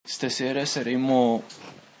Stasera saremo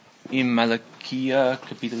in Malachia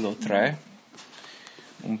capitolo 3,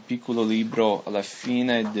 un piccolo libro alla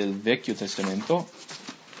fine del Vecchio Testamento.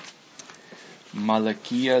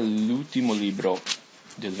 Malachia, l'ultimo libro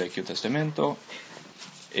del Vecchio Testamento,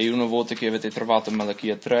 e una volta che avete trovato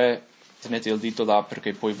Malachia 3, tenete il dito là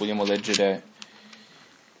perché poi vogliamo leggere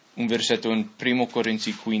un versetto in 1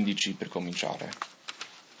 Corinzi 15 per cominciare.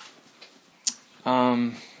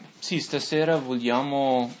 Sì, stasera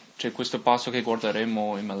c'è questo passo che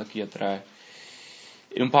guarderemo in Malachia 3,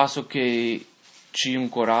 è un passo che ci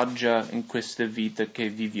incoraggia in questa vita che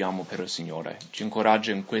viviamo per il Signore, ci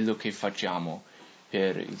incoraggia in quello che facciamo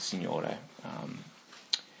per il Signore.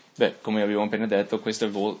 Come abbiamo appena detto, questa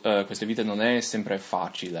vita non è sempre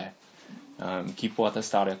facile. Chi può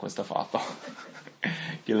attestare a questo fatto?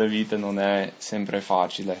 Che la vita non è sempre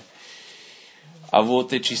facile. A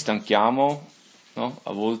volte ci stanchiamo, no?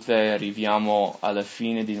 A volte arriviamo alla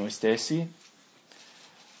fine di noi stessi,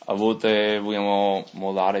 a volte vogliamo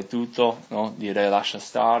mollare tutto, no? Dire lascia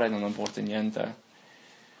stare, non importa niente.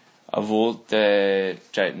 A volte,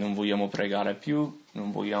 non vogliamo pregare più,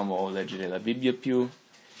 non vogliamo leggere la Bibbia più.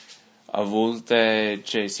 A volte,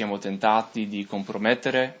 siamo tentati di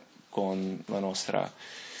compromettere con la nostra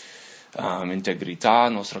integrità,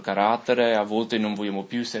 il nostro carattere. A volte non vogliamo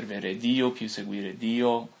più servire Dio, più seguire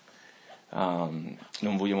Dio.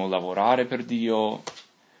 Non vogliamo lavorare per Dio.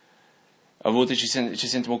 A volte ci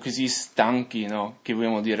sentiamo così stanchi, no? Che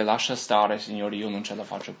vogliamo dire lascia stare, Signore, io non ce la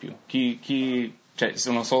faccio più.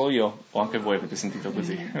 Sono solo io o anche voi avete sentito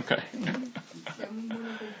così? Ok.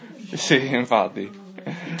 Sì, infatti.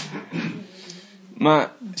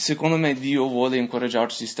 Ma secondo me Dio vuole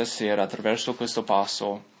incoraggiarci stasera attraverso questo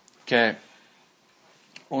passo che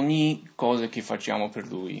ogni cosa che facciamo per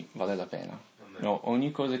Lui vale la pena. No?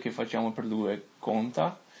 Ogni cosa che facciamo per Lui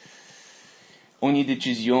conta. Ogni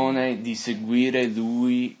decisione di seguire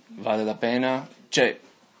Lui vale la pena.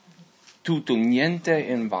 Tutto, niente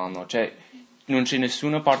è in vano. Non c'è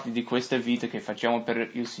nessuna parte di questa vita che facciamo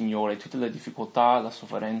per il Signore, tutte le difficoltà, la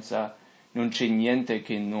sofferenza, non c'è niente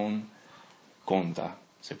che non conta,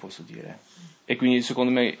 se posso dire. E quindi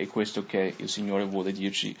secondo me è questo che il Signore vuole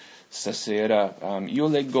dirci stasera. Io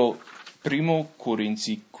leggo 1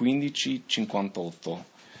 Corinzi 15, 58,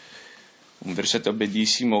 un versetto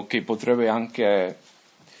bellissimo che potrebbe anche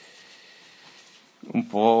un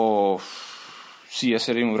po'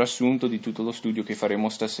 essere un riassunto di tutto lo studio che faremo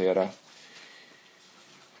stasera.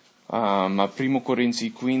 Ma 1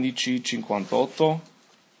 Corinzi 15, 58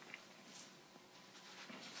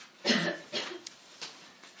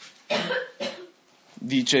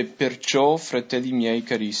 dice: perciò, fratelli miei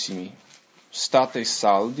carissimi, state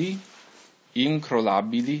saldi,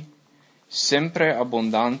 incrollabili, sempre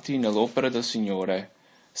abbondanti nell'opera del Signore,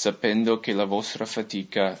 sapendo che la vostra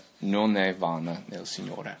fatica non è vana nel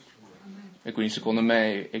Signore. E quindi secondo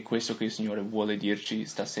me è questo che il Signore vuole dirci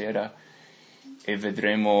stasera, e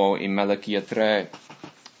vedremo in Malachia 3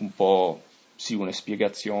 un po' una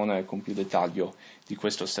spiegazione con più dettaglio di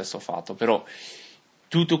questo stesso fatto. Però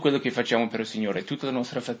tutto quello che facciamo per il Signore, tutta la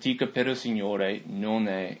nostra fatica per il Signore non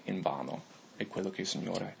è in vano, è quello che il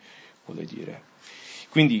Signore vuole dire.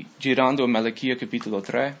 Quindi, girando a Malachia capitolo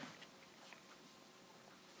 3,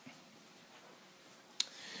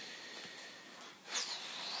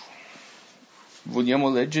 vogliamo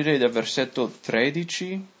leggere dal versetto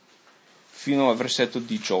 13 fino al versetto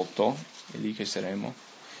 18, è lì che saremo.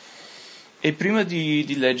 E prima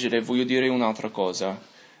di leggere voglio dire un'altra cosa.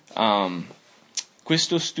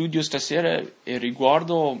 Questo studio stasera è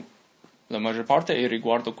riguardo, la maggior parte è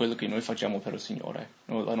riguardo quello che noi facciamo per il Signore,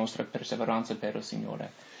 no? La nostra perseveranza per il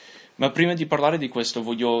Signore. Ma prima di parlare di questo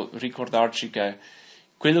voglio ricordarci che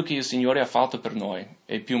quello che il Signore ha fatto per noi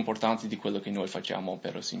è più importante di quello che noi facciamo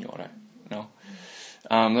per il Signore, no?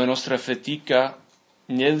 La nostra fatica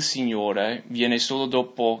nel Signore viene solo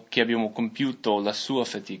dopo che abbiamo compiuto la sua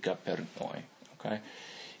fatica per noi, ok?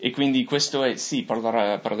 E quindi questo è,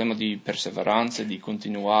 parliamo di perseveranza, di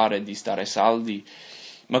continuare, di stare saldi,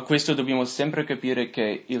 ma questo dobbiamo sempre capire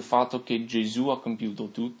che il fatto che Gesù ha compiuto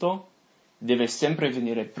tutto deve sempre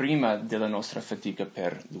venire prima della nostra fatica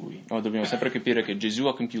per Lui. No? Dobbiamo sempre capire che Gesù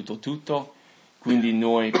ha compiuto tutto, quindi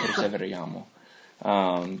noi perseveriamo.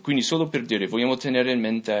 Quindi solo per dire, vogliamo tenere in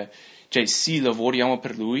mente, lavoriamo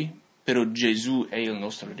per Lui, però Gesù è il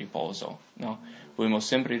nostro riposo. No? Vogliamo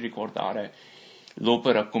sempre ricordare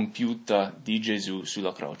l'opera compiuta di Gesù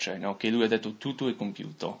sulla croce, no? Che Lui ha detto tutto è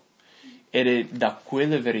compiuto. Ed è da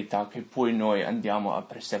quella verità che poi noi andiamo a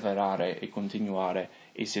perseverare e continuare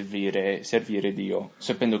e servire Dio,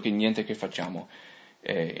 sapendo che niente che facciamo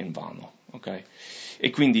è in vano. Okay? E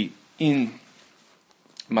quindi in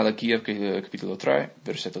Malachia capitolo 3,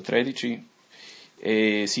 versetto 13,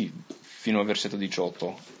 e sì, fino al versetto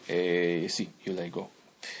 18, e sì, io leggo.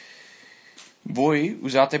 Voi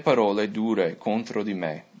usate parole dure contro di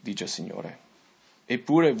me, dice il Signore.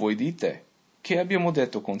 Eppure voi dite, che abbiamo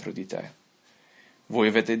detto contro di te? Voi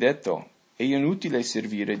avete detto, è inutile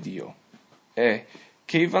servire Dio. E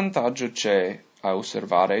che vantaggio c'è a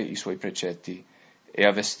osservare i suoi precetti e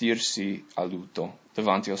a vestirsi a lutto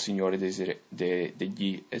davanti al Signore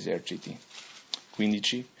degli eserciti?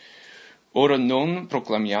 15. Ora non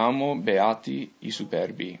proclamiamo beati i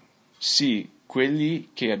superbi. Sì,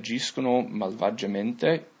 quelli che agiscono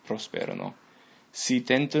malvagiamente prosperano. Si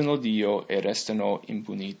tentano Dio e restano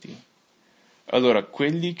impuniti. Allora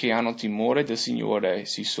quelli che hanno timore del Signore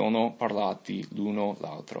si sono parlati l'uno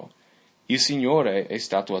l'altro. Il Signore è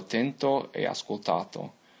stato attento e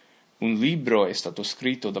ascoltato. Un libro è stato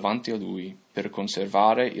scritto davanti a Lui per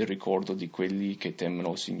conservare il ricordo di quelli che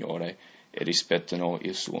temono il Signore e rispettano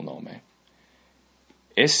il suo nome.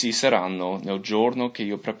 Essi saranno, nel giorno che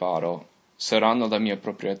io preparo, saranno la mia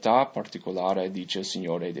proprietà particolare, dice il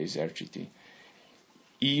Signore dei eserciti.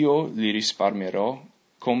 Io li risparmierò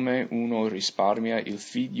come uno risparmia il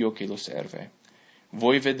figlio che lo serve.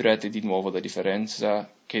 Voi vedrete di nuovo la differenza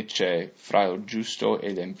che c'è fra il giusto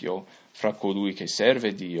e l'empio, fra colui che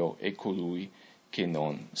serve Dio e colui che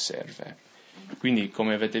non serve. Quindi,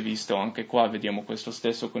 come avete visto, anche qua vediamo questo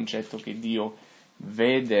stesso concetto che Dio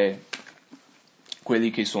vede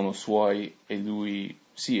quelli che sono suoi e Lui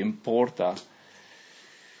si importa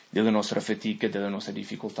delle nostre fatiche, delle nostre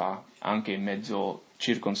difficoltà, anche in mezzo a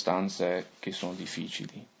circostanze che sono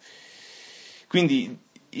difficili. Quindi,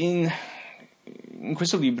 in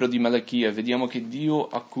questo libro di Malachia vediamo che Dio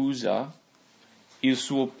accusa il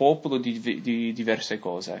suo popolo di diverse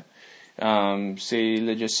cose. Se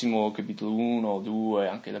leggessimo capitolo 1, 2,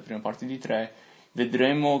 anche la prima parte di 3,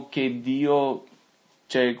 vedremo che Dio,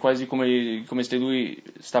 cioè quasi come se lui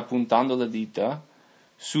sta puntando la dita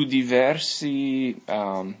su diversi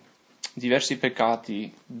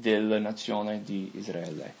peccati della nazione di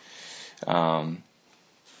Israele.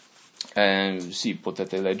 Sì,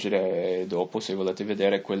 potete leggere dopo se volete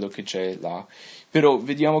vedere quello che c'è là. Però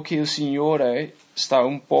vediamo che il Signore sta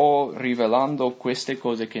un po' rivelando queste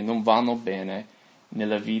cose che non vanno bene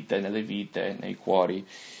nelle vite, nei cuori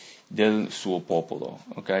del suo popolo,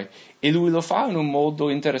 ok? E lui lo fa in un modo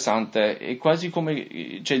interessante, è quasi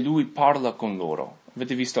come, cioè lui parla con loro.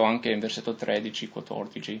 Avete visto anche in versetto 13,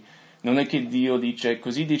 14. Non è che Dio dice,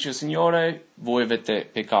 così dice il Signore, voi avete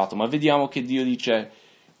peccato, ma vediamo che Dio dice,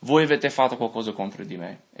 voi avete fatto qualcosa contro di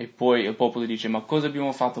me. E poi il popolo dice, ma cosa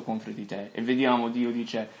abbiamo fatto contro di te? E vediamo Dio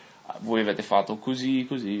dice, voi avete fatto così,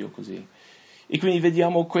 così o così. E quindi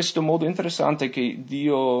vediamo questo modo interessante che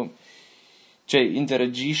Dio, cioè,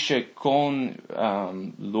 interagisce con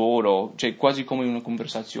loro, cioè quasi come una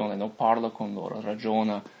conversazione, no? Parla con loro,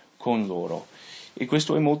 ragiona con loro. E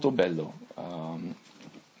questo è molto bello.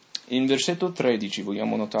 In versetto 13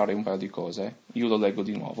 vogliamo notare un paio di cose, io lo leggo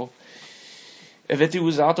di nuovo. Avete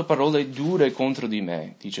usato parole dure contro di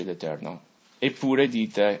me, dice l'Eterno, eppure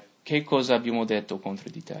dite, che cosa abbiamo detto contro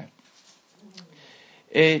di te?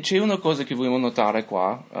 E c'è una cosa che vogliamo notare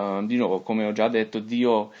qua, di nuovo, come ho già detto,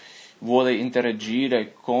 Dio vuole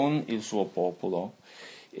interagire con il suo popolo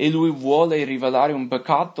e lui vuole rivelare un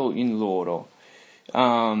peccato in loro,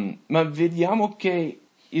 ma vediamo che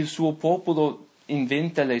il suo popolo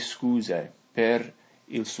inventa le scuse per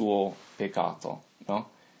il suo peccato, no?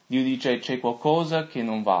 Dio dice c'è qualcosa che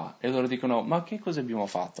non va e loro dicono ma che cosa abbiamo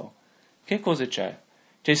fatto? Che cosa c'è?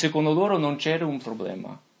 Cioè secondo loro non c'era un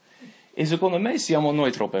problema e secondo me siamo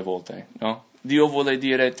noi troppe volte, no? Dio vuole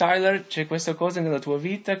dire Tyler c'è questa cosa nella tua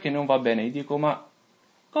vita che non va bene, io dico ma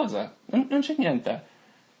cosa? Non c'è niente,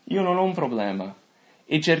 io non ho un problema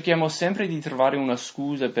e cerchiamo sempre di trovare una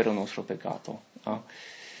scusa per il nostro peccato, no?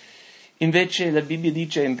 Invece la Bibbia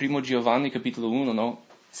dice in 1 Giovanni capitolo 1, no?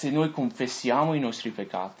 Se noi confessiamo i nostri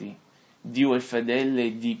peccati, Dio è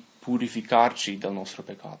fedele di purificarci dal nostro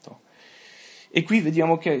peccato. E qui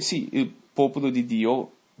vediamo che sì, il popolo di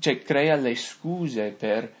Dio, cioè, crea le scuse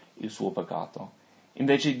per il suo peccato.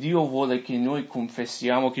 Invece Dio vuole che noi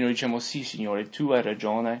confessiamo, che noi diciamo sì Signore, tu hai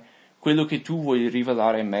ragione, quello che tu vuoi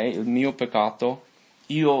rivelare a me, il mio peccato,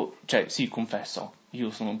 io, cioè sì, confesso,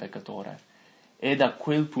 io sono un peccatore. È da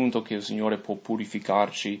quel punto che il Signore può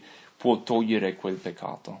purificarci, può togliere quel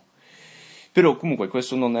peccato. Però comunque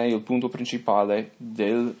questo non è il punto principale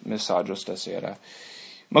del messaggio stasera.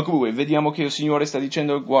 Ma comunque vediamo che il Signore sta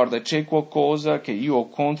dicendo guarda c'è qualcosa che io ho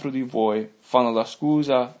contro di voi, fanno la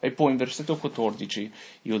scusa e poi in versetto 14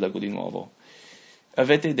 io leggo di nuovo.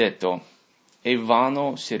 Avete detto è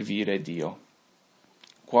vano servire Dio.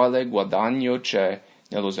 quale guadagno c'è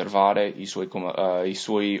nell'osservare i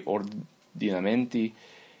suoi ordinamenti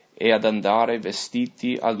e ad andare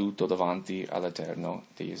vestiti a lutto davanti all'Eterno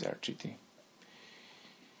degli eserciti.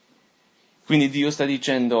 Quindi Dio sta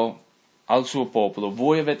dicendo al suo popolo: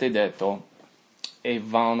 voi avete detto è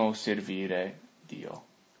vano servire Dio.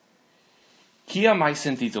 Chi ha mai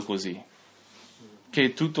sentito così? Che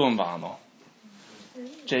è tutto in vano.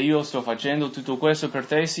 Cioè io sto facendo tutto questo per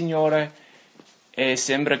te, Signore, e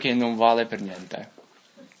sembra che non vale per niente.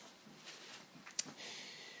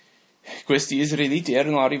 Questi israeliti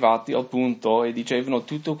erano arrivati al punto e dicevano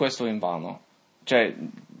tutto questo è in vano. Cioè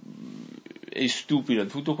è stupido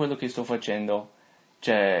tutto quello che sto facendo,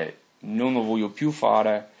 cioè non lo voglio più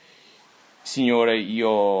fare. Signore, io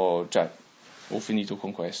ho finito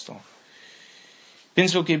con questo.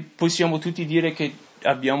 Penso che possiamo tutti dire che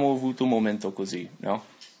abbiamo avuto un momento così, no?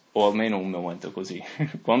 O almeno un momento così.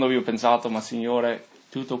 Quando vi ho pensato, ma Signore,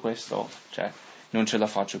 tutto questo, non ce la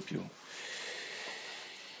faccio più.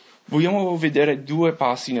 Vogliamo vedere 2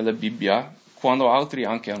 passi nella Bibbia quando altri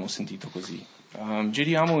anche hanno sentito così.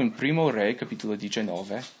 Giriamo in Primo Re, capitolo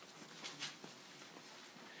 19.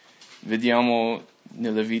 Vediamo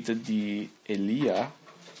nella vita di Elia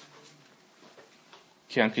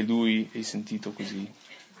che anche lui è sentito così.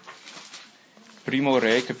 Primo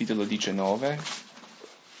Re, capitolo 19.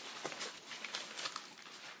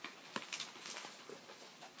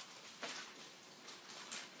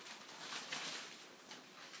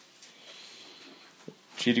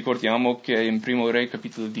 Ci ricordiamo che in Primo Re,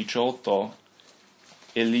 capitolo 18,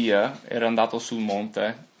 Elia era andato sul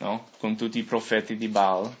monte, no? Con tutti i profeti di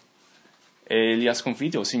Baal e li ha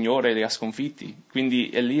sconfitti, il Signore li ha sconfitti.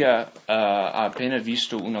 Quindi Elia ha appena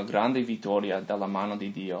visto una grande vittoria dalla mano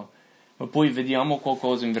di Dio. Ma poi vediamo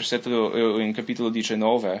qualcosa in capitolo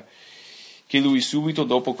 19, che lui subito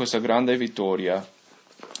dopo questa grande vittoria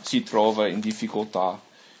si trova in difficoltà,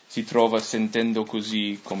 si trova sentendo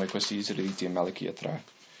così come questi israeliti in Malachia 3.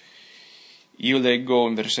 Io leggo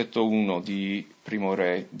in versetto 1 di Primo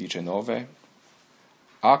Re 19.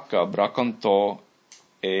 Acab raccontò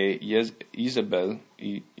e Isabel.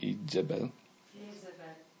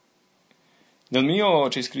 Nel mio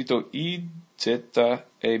c'è scritto Izebel.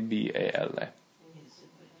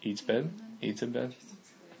 Isabel?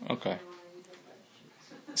 Ok.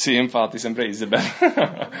 Sì, infatti, sempre Isabel,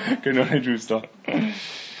 che non è giusto.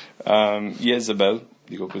 Jezebel,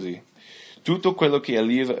 dico così. Tutto quello che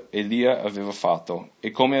Elia aveva fatto e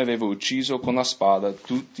come aveva ucciso con la spada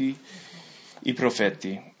tutti i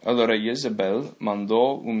profeti. Allora Jezebel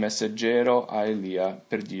mandò un messaggero a Elia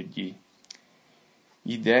per dirgli: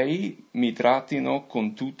 gli dei mi trattino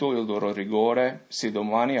con tutto il loro rigore se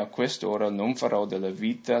domani a quest'ora non farò della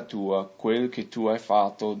vita tua quel che tu hai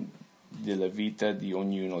fatto della vita di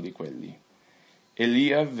ognuno di quelli.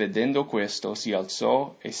 Elia, vedendo questo, si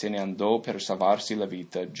alzò e se ne andò per salvarsi la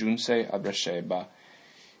vita, giunse a Beersheba,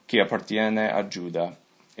 che appartiene a Giuda,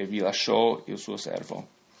 e vi lasciò il suo servo.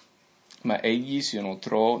 Ma egli si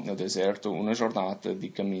inoltrò nel deserto una giornata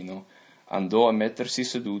di cammino, andò a mettersi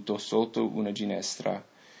seduto sotto una ginestra,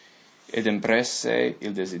 ed impresse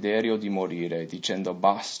il desiderio di morire, dicendo: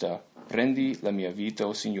 basta, prendi la mia vita,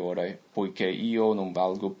 o Signore, poiché io non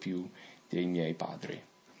valgo più dei miei padri.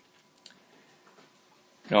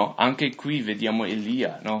 No, anche qui vediamo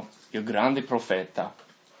Elia, no? Il grande profeta.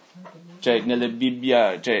 Nella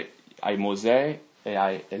Bibbia, hai Mosè e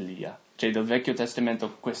hai Elia. Del Vecchio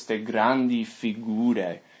Testamento queste grandi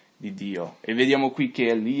figure di Dio. E vediamo qui che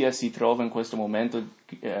Elia si trova in questo momento,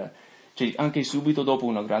 anche subito dopo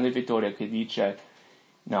una grande vittoria, che dice: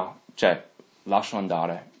 no, lascio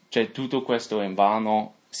andare. Tutto questo è in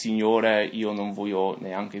vano, Signore, io non voglio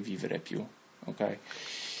neanche vivere più. Ok?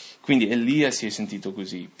 Quindi Elia si è sentito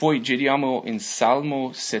così. Poi giriamo in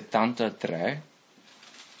Salmo 73.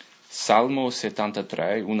 Salmo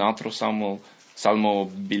 73, un altro salmo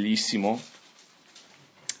bellissimo,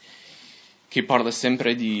 che parla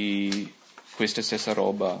sempre di questa stessa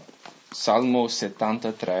roba. Salmo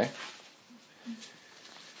 73,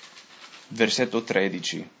 versetto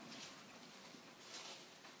 13.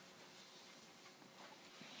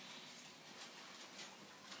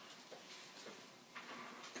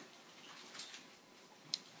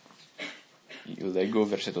 Io leggo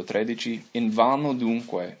versetto 13. In vano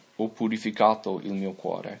dunque ho purificato il mio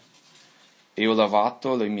cuore e ho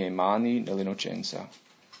lavato le mie mani nell'innocenza,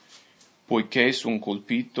 poiché sono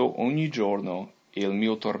colpito ogni giorno e il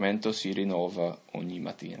mio tormento si rinnova ogni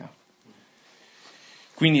mattina.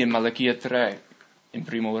 Quindi in Malachia 3, in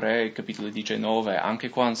Primo Re, capitolo 19, anche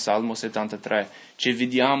qua in Salmo 73,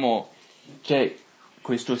 vediamo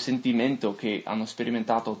questo sentimento che hanno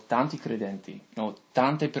sperimentato tanti credenti, no?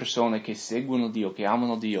 Tante persone che seguono Dio, che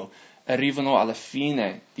amano Dio, arrivano alla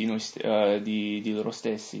fine di loro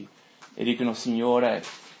stessi e dicono: Signore,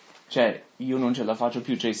 cioè, io non ce la faccio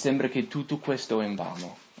più, cioè, sembra che tutto questo è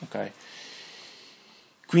invano, ok?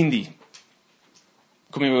 Quindi,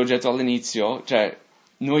 come avevo detto all'inizio, cioè,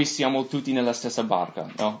 noi siamo tutti nella stessa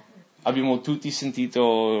barca, no? Abbiamo tutti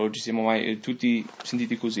sentito, ci siamo mai tutti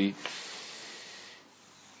sentiti così.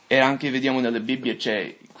 E anche vediamo nella Bibbia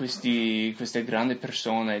c'è queste grandi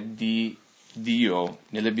persone di Dio,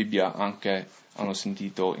 nella Bibbia anche hanno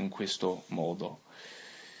sentito in questo modo.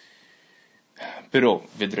 Però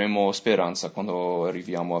vedremo speranza quando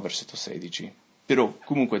arriviamo a versetto 16. Però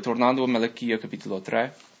comunque, tornando a Malachia capitolo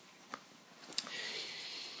 3,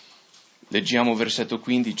 leggiamo versetto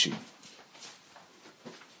 15.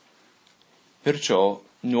 Perciò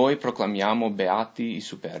noi proclamiamo beati i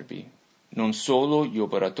superbi. Non solo gli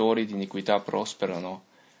operatori di iniquità prosperano,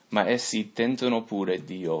 ma essi tentano pure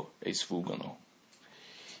Dio e sfuggono.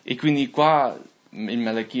 E quindi qua in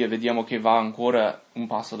Malachia vediamo che va ancora un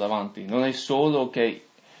passo davanti. Non è solo che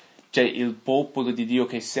c'è il popolo di Dio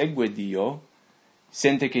che segue Dio,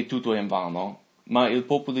 sente che tutto è invano, ma il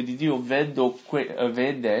popolo di Dio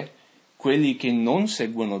vede quelli che non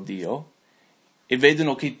seguono Dio e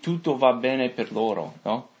vedono che tutto va bene per loro,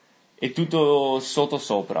 no? È tutto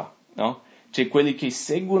sottosopra, no? Cioè quelli che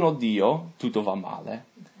seguono Dio, tutto va male.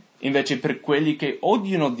 Invece per quelli che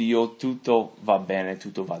odiano Dio, tutto va bene,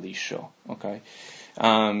 tutto va liscio, ok?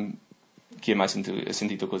 Chi è mai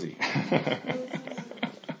sentito così?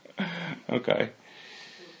 Ok.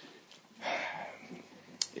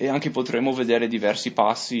 E anche potremo vedere diversi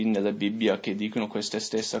passi nella Bibbia che dicono questa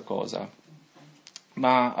stessa cosa.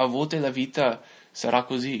 Ma a volte la vita sarà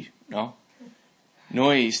così, no?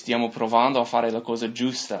 Noi stiamo provando a fare la cosa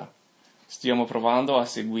giusta, stiamo provando a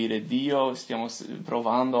seguire Dio, stiamo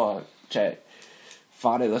provando a,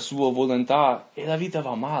 fare la sua volontà e la vita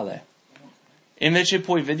va male. E invece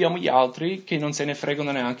poi vediamo gli altri che non se ne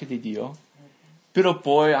fregano neanche di Dio, però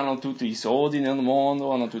poi hanno tutti i soldi nel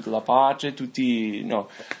mondo, hanno tutta la pace, tutti, no,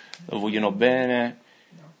 lo vogliono bene.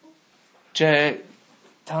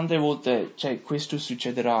 Tante volte, questo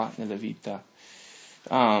succederà nella vita.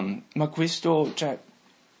 Ma questo,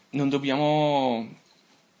 non dobbiamo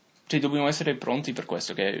essere pronti per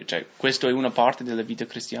questo, questo è una parte della vita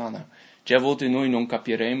cristiana. A volte noi non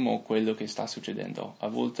capiremo quello che sta succedendo, a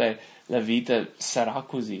volte la vita sarà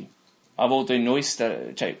così, a volte noi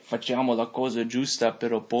facciamo la cosa giusta,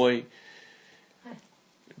 però poi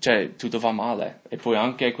tutto va male, e poi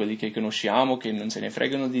anche quelli che conosciamo che non se ne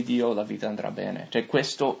fregano di Dio, la vita andrà bene.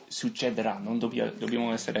 Questo succederà, non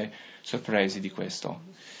dobbiamo essere sorpresi di questo.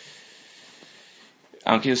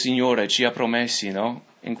 Anche il Signore ci ha promessi, no?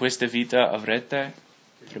 In questa vita avrete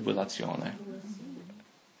tribolazione.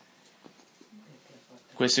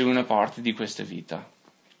 Questa è una parte di questa vita.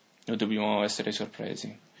 Non dobbiamo essere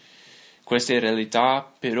sorpresi. Questa è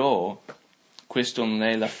realtà, però questo non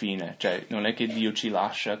è la fine. Non è che Dio ci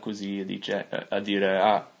lascia così e dice, a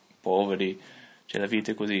dire, poveri, la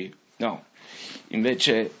vita è così. No.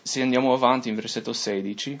 Invece, se andiamo avanti in versetto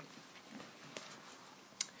 16,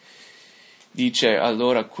 dice: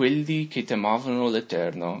 allora quelli che temevano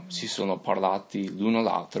l'Eterno si sono parlati l'uno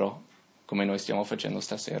all'altro, come noi stiamo facendo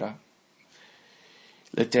stasera.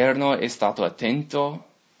 L'Eterno è stato attento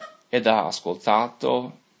ed ha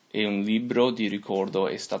ascoltato, e un libro di ricordo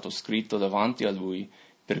è stato scritto davanti a lui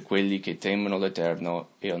per quelli che temono l'Eterno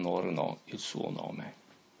e onorano il suo nome.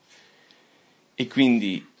 E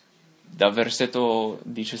quindi, da versetto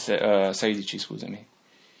 16,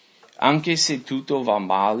 anche se tutto va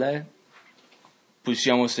male,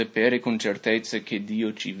 possiamo sapere con certezza che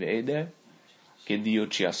Dio ci vede, che Dio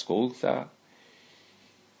ci ascolta,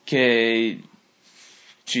 che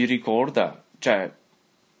ci ricorda,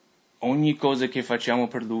 ogni cosa che facciamo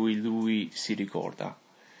per Lui si ricorda.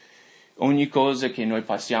 Ogni cosa che noi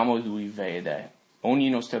passiamo Lui vede. Ogni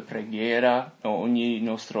nostra preghiera, ogni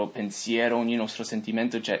nostro pensiero, ogni nostro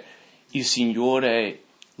sentimento, il Signore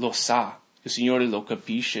lo sa, il Signore lo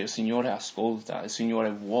capisce, il Signore ascolta, il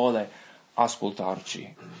Signore vuole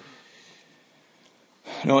ascoltarci.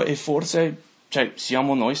 No, e forse,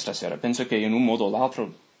 siamo noi stasera, penso che in un modo o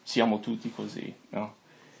l'altro siamo tutti così, no?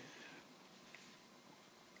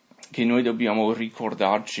 Che noi dobbiamo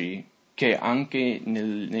ricordarci che anche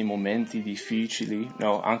nei momenti difficili,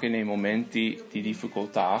 no, anche nei momenti di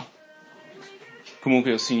difficoltà,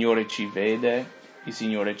 comunque il Signore ci vede, il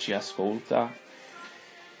Signore ci ascolta,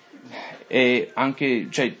 e anche,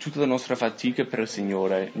 tutta la nostra fatica per il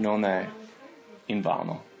Signore non è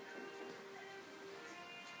invano.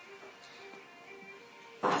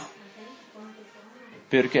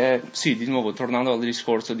 Perché, sì, di nuovo, tornando al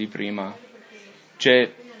discorso di prima,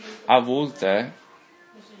 cioè, a volte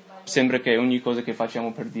sembra che ogni cosa che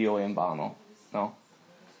facciamo per Dio è in vano, no?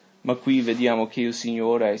 Ma qui vediamo che il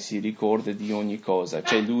Signore si ricorda di ogni cosa,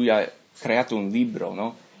 cioè Lui ha creato un libro,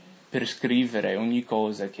 no? Per scrivere ogni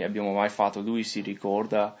cosa che abbiamo mai fatto, Lui si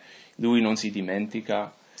ricorda, Lui non si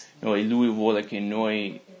dimentica, no? E Lui vuole che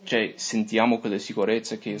noi, cioè, sentiamo quella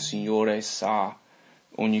sicurezza che il Signore sa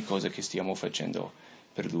ogni cosa che stiamo facendo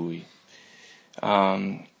per Lui.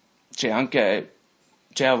 C'è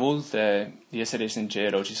a volte, di essere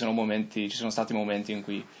sincero, ci sono stati momenti in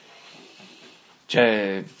cui,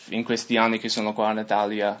 in questi anni che sono qua in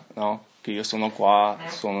Italia, no? Che io sono qua,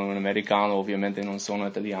 sono un americano, ovviamente non sono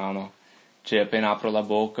italiano. Appena apro la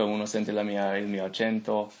bocca uno sente il mio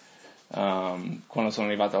accento. Quando sono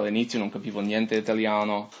arrivato all'inizio non capivo niente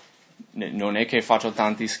italiano. Non è che faccio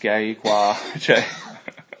tanti schei qua,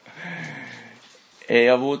 E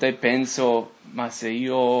a volte penso, ma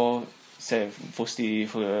se fossi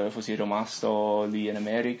rimasto lì in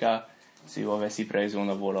America, se io avessi preso un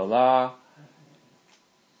lavoro là,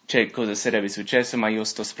 cosa sarebbe successo? Ma io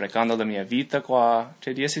sto sprecando la mia vita qua.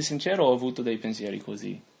 Di essere sincero, ho avuto dei pensieri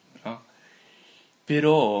così, no?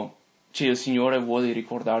 Però, il Signore vuole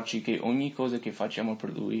ricordarci che ogni cosa che facciamo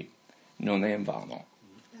per Lui non è in vano,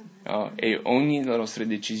 no? E ogni nostra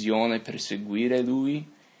decisione per seguire Lui,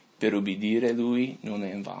 per obbedire Lui, non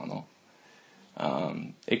è in vano.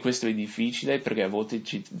 E questo è difficile perché a volte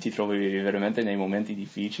ti trovi veramente nei momenti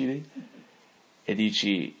difficili e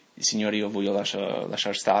dici, Signore, io voglio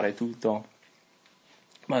lasciar stare tutto,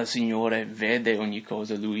 ma il Signore vede ogni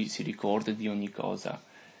cosa, Lui si ricorda di ogni cosa,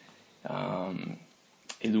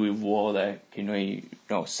 e Lui vuole che noi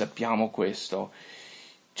sappiamo questo,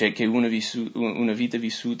 che una vita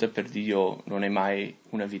vissuta per Dio non è mai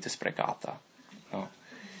una vita sprecata, no?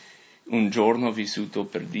 Un giorno vissuto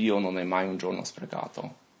per Dio non è mai un giorno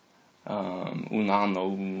sprecato. Un anno,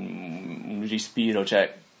 un respiro,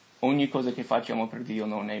 ogni cosa che facciamo per Dio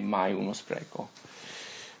non è mai uno spreco.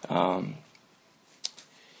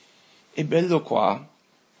 È bello qua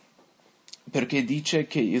perché dice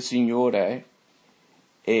che il Signore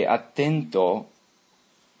è attento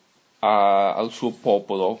al suo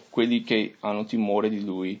popolo, quelli che hanno timore di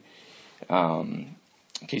Lui,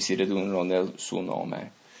 che si radunano nel suo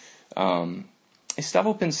nome. E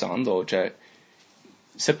stavo pensando,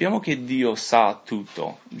 sappiamo che Dio sa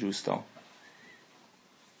tutto, giusto?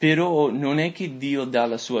 Però non è che Dio dà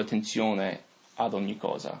la sua attenzione ad ogni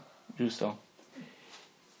cosa, giusto?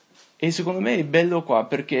 E secondo me è bello qua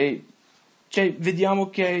perché vediamo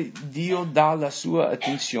che Dio dà la sua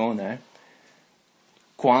attenzione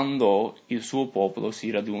quando il suo popolo si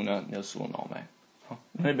raduna nel suo nome.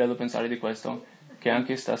 Non è bello pensare di questo? Che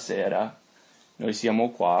anche stasera noi siamo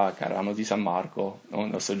qua a Carano di San Marco,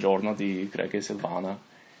 nel soggiorno di Greca e Silvana,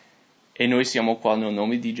 e noi siamo qua nel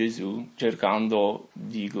nome di Gesù cercando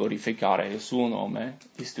di glorificare il suo nome,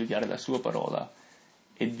 di studiare la sua parola.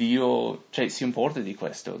 E Dio, si importa di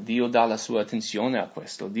questo, Dio dà la sua attenzione a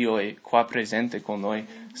questo, Dio è qua presente con noi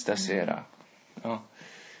stasera, no?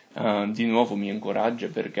 Di nuovo mi incoraggia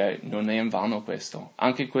perché non è in vano questo.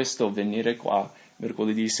 Anche questo venire qua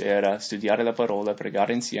mercoledì sera, studiare la parola,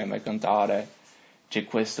 pregare insieme, cantare,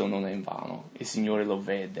 questo non è in vano. Il Signore lo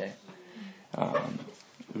vede.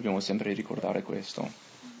 Dobbiamo sempre ricordare questo.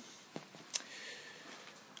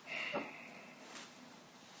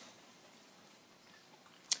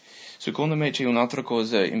 Secondo me c'è un'altra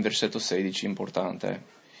cosa in versetto 16 importante,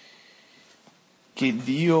 che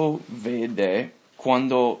Dio vede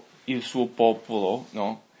quando il suo popolo,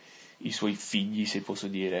 no, i suoi figli, se posso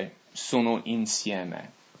dire, sono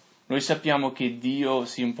insieme. Noi sappiamo che Dio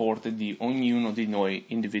si importa di ognuno di noi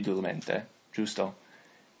individualmente, giusto?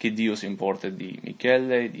 Che Dio si importa di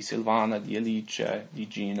Michele, di Silvana, di Alice, di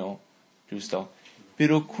Gino, giusto?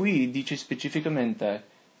 Però qui dice specificamente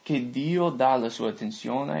che Dio dà la sua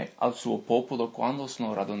attenzione al suo popolo quando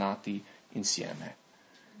sono radunati insieme.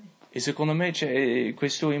 E secondo me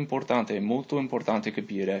questo è importante, è molto importante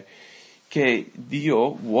capire che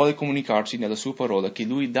Dio vuole comunicarci nella sua parola, che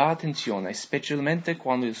Lui dà attenzione, specialmente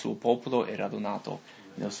quando il suo popolo è radunato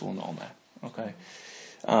nel suo nome. Okay?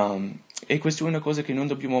 E questa è una cosa che non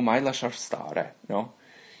dobbiamo mai lasciare stare, no?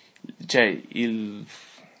 Il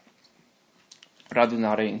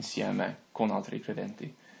radunare insieme con altri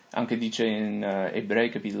credenti. Anche dice in Ebrei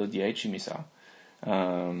capitolo 10, mi sa.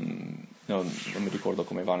 Non mi ricordo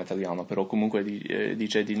come va in italiano, però comunque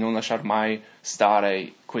dice di non lasciar mai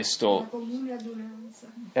stare questo. La comune adunanza.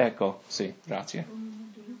 Ecco, sì, grazie.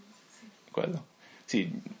 Quello. sì,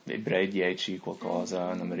 Ebrei 10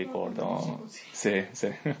 qualcosa, non mi ricordo. Sì.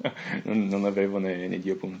 non avevo nei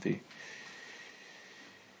 10 punti.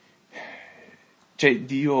 Cioè,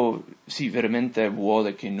 Dio sì, veramente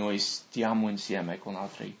vuole che noi stiamo insieme con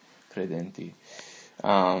altri credenti.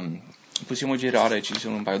 Possiamo girare, ci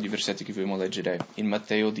sono un paio di versetti che vogliamo leggere. In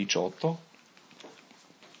Matteo 18.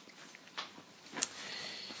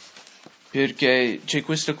 Perché c'è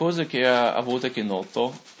questa cosa che a volte che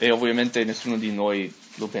noto, e ovviamente nessuno di noi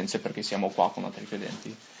lo pensa perché siamo qua con altri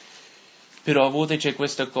credenti, però a volte c'è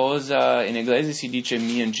questa cosa, in inglese si dice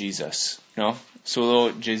me and Jesus, no?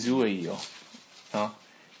 Solo Gesù e io, no?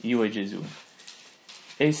 Io e Gesù.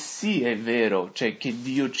 E sì, è vero, cioè che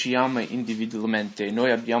Dio ci ama individualmente,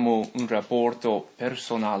 noi abbiamo un rapporto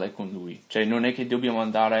personale con Lui, cioè non è che dobbiamo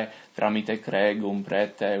andare tramite Craig, un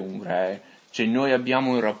prete, un re, cioè noi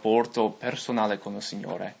abbiamo un rapporto personale con il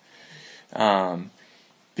Signore.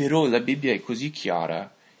 Però la Bibbia è così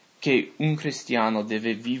chiara che un cristiano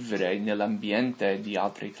deve vivere nell'ambiente di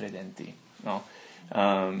altri credenti, no?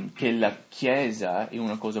 Che la Chiesa è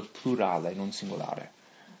una cosa plurale, non singolare.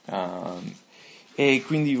 E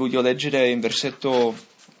quindi voglio leggere in versetto,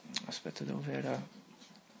 aspetta, dove era?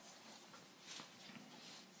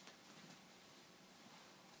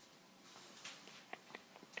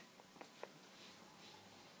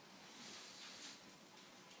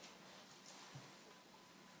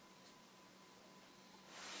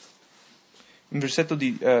 In versetto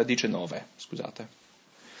 19, scusate.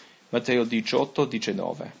 Matteo 18,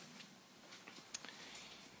 19.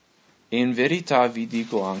 E in verità vi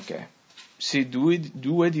dico anche, se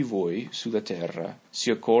due di voi sulla terra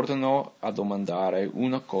si accordano a domandare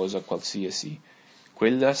una cosa qualsiasi,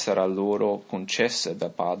 quella sarà loro concessa da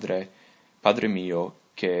Padre mio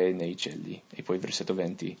che è nei cieli. E poi versetto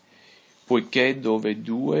 20. Poiché dove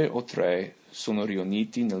 2 o 3 sono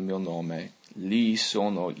riuniti nel mio nome, lì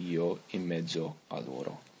sono io in mezzo a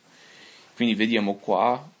loro. Quindi vediamo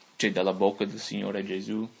qua, c'è dalla bocca del Signore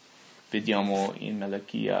Gesù, vediamo in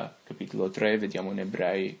Malachia capitolo 3, vediamo in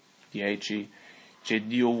Ebrei 10, cioè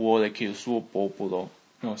Dio vuole che il suo popolo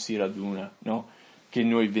si raduna, no? Che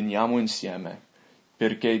noi veniamo insieme,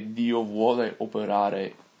 perché Dio vuole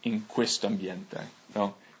operare in questo ambiente,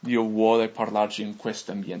 no? Dio vuole parlarci in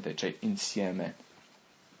questo ambiente, cioè insieme.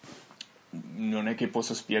 Non è che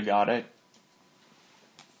posso spiegare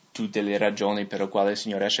tutte le ragioni per le quali il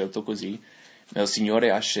Signore ha scelto così, ma il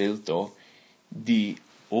Signore ha scelto di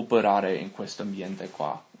operare in questo ambiente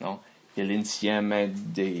qua, no? Dell'insieme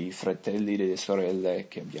dei fratelli e delle sorelle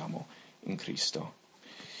che abbiamo in Cristo.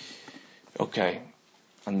 Ok,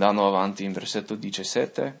 andando avanti in versetto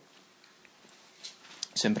 17,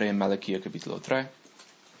 sempre in Malachia capitolo 3,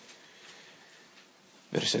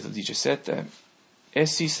 versetto 17,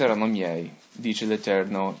 essi saranno miei, dice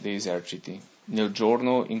l'Eterno dei eserciti, nel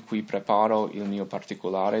giorno in cui preparo il mio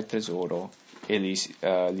particolare tesoro e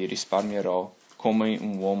li risparmierò come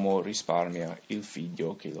un uomo risparmia il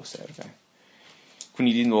figlio che lo serve.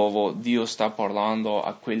 Quindi di nuovo Dio sta parlando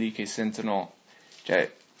a quelli che sentono,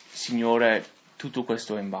 cioè, Signore, tutto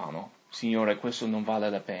questo è invano, Signore, questo non vale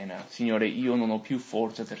la pena, Signore, io non ho più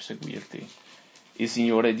forza per seguirti. Il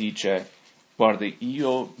Signore dice, guarda,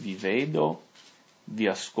 io vi vedo, vi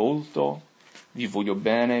ascolto, vi voglio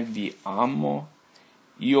bene, vi amo,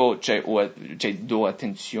 io do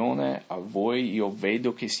attenzione a voi, io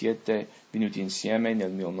vedo che siete venuti insieme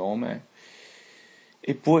nel mio nome.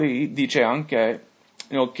 E poi dice anche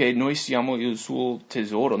che noi siamo il suo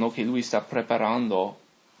tesoro, che lui sta preparando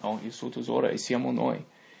il suo tesoro e siamo noi.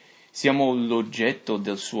 Siamo l'oggetto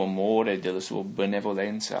del suo amore, della sua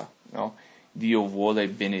benevolenza, no? Dio vuole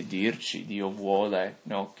benedirci, Dio vuole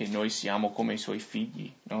che noi siamo come i suoi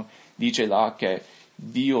figli. No? Dice là che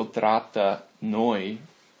Dio tratta noi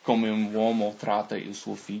come un uomo tratta il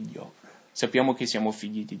suo figlio. Sappiamo che siamo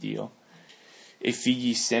figli di Dio e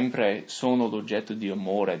figli sempre sono l'oggetto di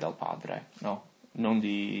amore dal padre, no? Non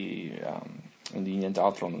di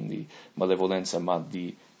nient'altro, non di malevolenza, ma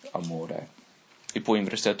di amore. E poi in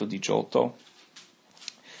versetto 18,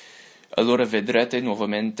 allora vedrete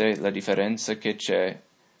nuovamente la differenza che c'è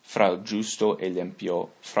fra il giusto e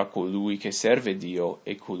l'empio, fra colui che serve Dio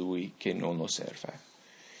e colui che non lo serve.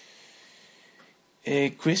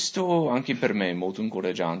 E questo anche per me è molto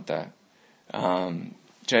incoraggiante,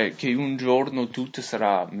 cioè che un giorno tutto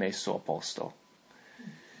sarà messo a posto.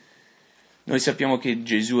 Noi sappiamo che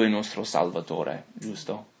Gesù è il nostro Salvatore,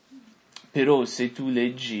 giusto? Però se tu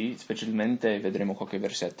leggi, specialmente vedremo qualche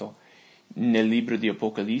versetto, nel libro di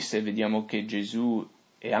Apocalisse vediamo che Gesù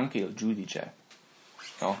è anche il giudice,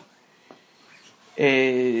 no?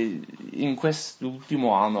 E in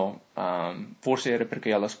quest'ultimo anno, forse era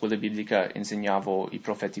perché alla scuola biblica insegnavo i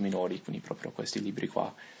profeti minori, quindi proprio questi libri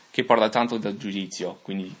qua, che parla tanto del giudizio,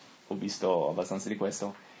 quindi ho visto abbastanza di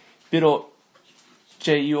questo. Però,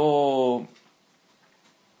 io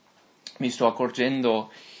mi sto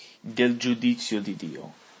accorgendo del giudizio di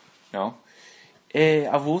Dio, no? E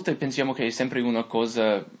a volte pensiamo che è sempre una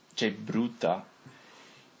cosa, brutta,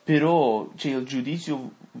 però il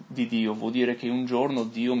giudizio di Dio vuol dire che un giorno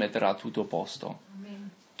Dio metterà tutto a posto.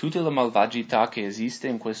 Tutta la malvagità che esiste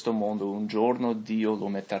in questo mondo, un giorno Dio lo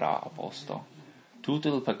metterà a posto.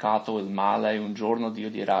 Tutto il peccato, il male, un giorno Dio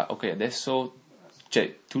dirà, ok, adesso,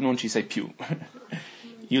 tu non ci sei più.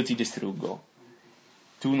 Io ti distruggo.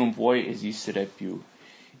 Tu non puoi esistere più.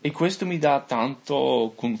 E questo mi dà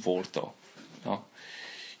tanto conforto, no?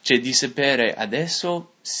 Di sapere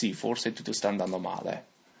adesso, sì, forse tutto sta andando male.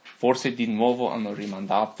 Forse di nuovo hanno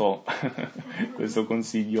rimandato questo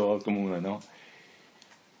consiglio al comune, no?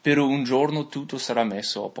 Però un giorno tutto sarà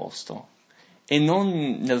messo a posto. E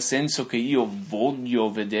non nel senso che io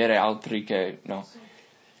voglio vedere altri no,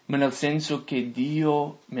 ma nel senso che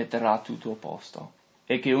Dio metterà tutto a posto.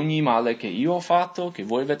 E che ogni male che io ho fatto, che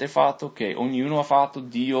voi avete fatto, che ognuno ha fatto,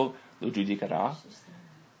 Dio lo giudicherà.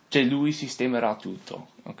 Lui sistemerà tutto,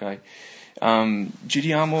 ok?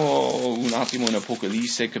 Giriamo un attimo in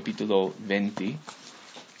Apocalisse, capitolo 20.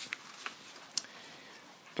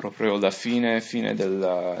 Proprio la fine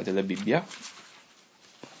della Bibbia.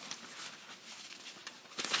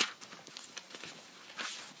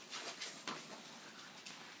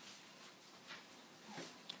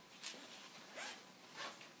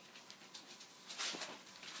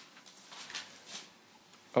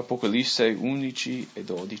 Apocalisse 11 e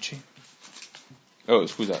 12. Oh,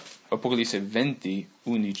 scusa, Apocalisse 20,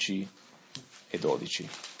 11 e 12.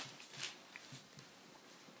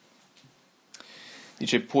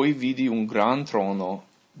 Dice, poi vidi un gran trono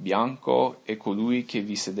bianco e colui che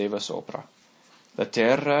vi sedeva sopra. La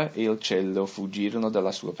terra e il cielo fuggirono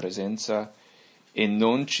dalla sua presenza e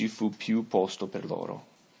non ci fu più posto per loro.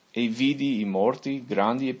 E vidi i morti,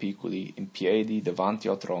 grandi e piccoli, in piedi davanti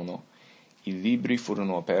al trono. I libri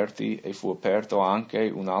furono aperti e fu aperto anche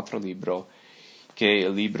un altro libro, che è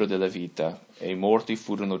il libro della vita, e i morti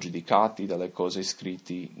furono giudicati dalle cose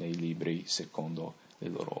scritte nei libri secondo le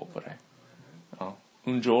loro opere. No?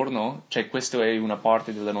 Un giorno, questa è una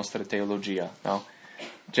parte della nostra teologia, no?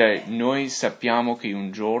 Noi sappiamo che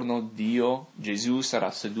un giorno Dio, Gesù, sarà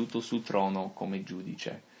seduto sul trono come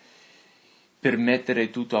giudice per mettere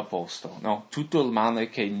tutto a posto, no? Tutto il male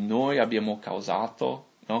che noi abbiamo causato,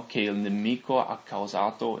 no? Che il nemico ha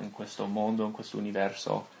causato in questo mondo, in questo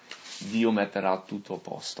universo, Dio metterà tutto a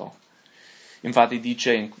posto. Infatti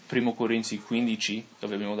dice in 1 Corinzi 15,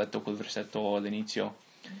 dove abbiamo letto quel versetto all'inizio,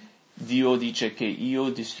 Dio dice che io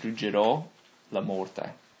distruggerò la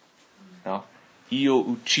morte, no? Io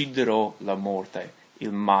ucciderò la morte,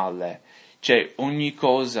 il male. Ogni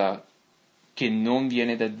cosa che non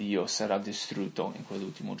viene da Dio sarà distrutto in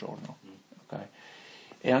quell'ultimo giorno. Okay?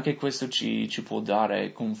 E anche questo ci può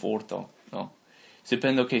dare conforto, no?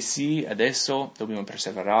 Sapendo che sì, adesso dobbiamo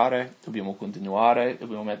perseverare, dobbiamo continuare,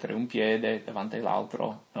 dobbiamo mettere un piede davanti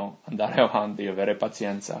all'altro, no? Andare avanti, avere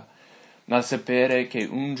pazienza, ma sapere che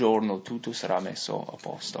un giorno tutto sarà messo a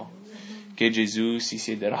posto, che Gesù si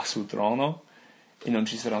siederà sul trono e non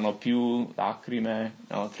ci saranno più lacrime,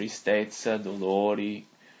 no? Tristezza, dolori,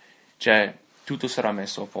 tutto sarà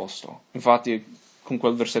messo a posto. Infatti, con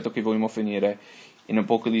quel versetto che vogliamo finire, in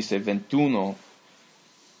Apocalisse 21,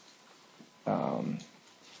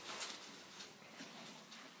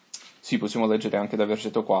 sì, possiamo leggere anche dal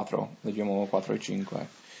versetto 4, leggiamo 4 e 5.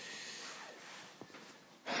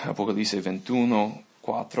 Apocalisse 21,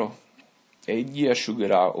 4. Egli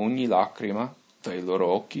asciugherà ogni lacrima dai loro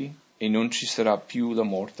occhi e non ci sarà più la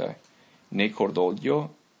morte, né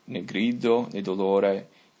cordoglio, né grido, né dolore,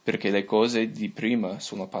 perché le cose di prima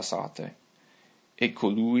sono passate. E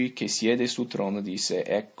colui che siede sul trono disse,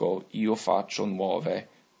 ecco, io faccio nuove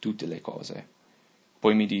tutte le cose.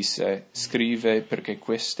 Poi mi disse, scrive perché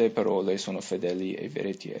queste parole sono fedeli e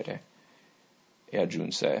veritiere. E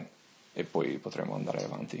aggiunse, e poi potremo andare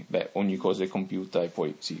avanti. Ogni cosa è compiuta e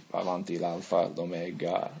poi sì, avanti l'alfa,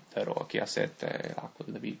 l'omega, però chi ha sete è l'acqua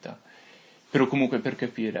della vita. Però comunque per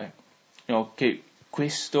capire, no, che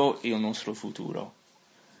questo è il nostro futuro.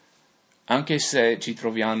 Anche se ci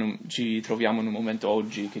troviamo in un momento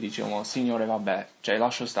oggi che diciamo, Signore, vabbè,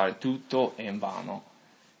 lascio stare, tutto è in vano.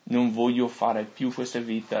 Non voglio fare più questa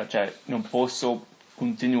vita, non posso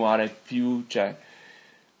continuare più,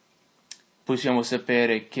 possiamo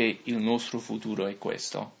sapere che il nostro futuro è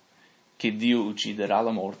questo, che Dio ucciderà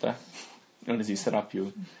la morte, non esisterà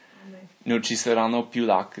più. Non ci saranno più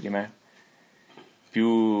lacrime,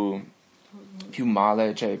 più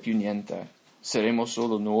male, cioè più niente. Saremo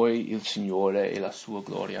solo noi, il Signore e la sua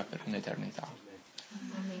gloria per un'eternità.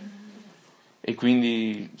 E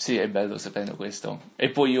quindi sì, è bello sapendo questo. E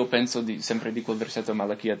poi io penso sempre di quel versetto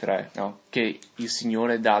Malachia 3, no? Che il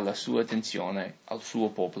Signore dà la sua attenzione al suo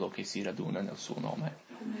popolo che si raduna nel suo nome.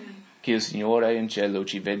 Che il Signore in cielo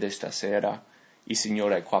ci vede stasera, il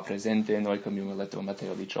Signore è qua presente, noi che abbiamo letto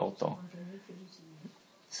Matteo 18.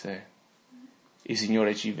 Sì. Il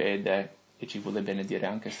Signore ci vede e ci vuole benedire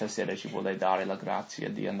anche stasera, ci vuole dare la grazia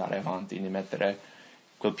di andare avanti, di mettere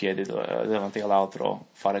quel piede davanti all'altro,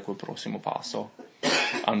 fare quel prossimo passo,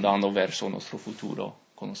 andando verso il nostro futuro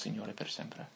con il Signore per sempre.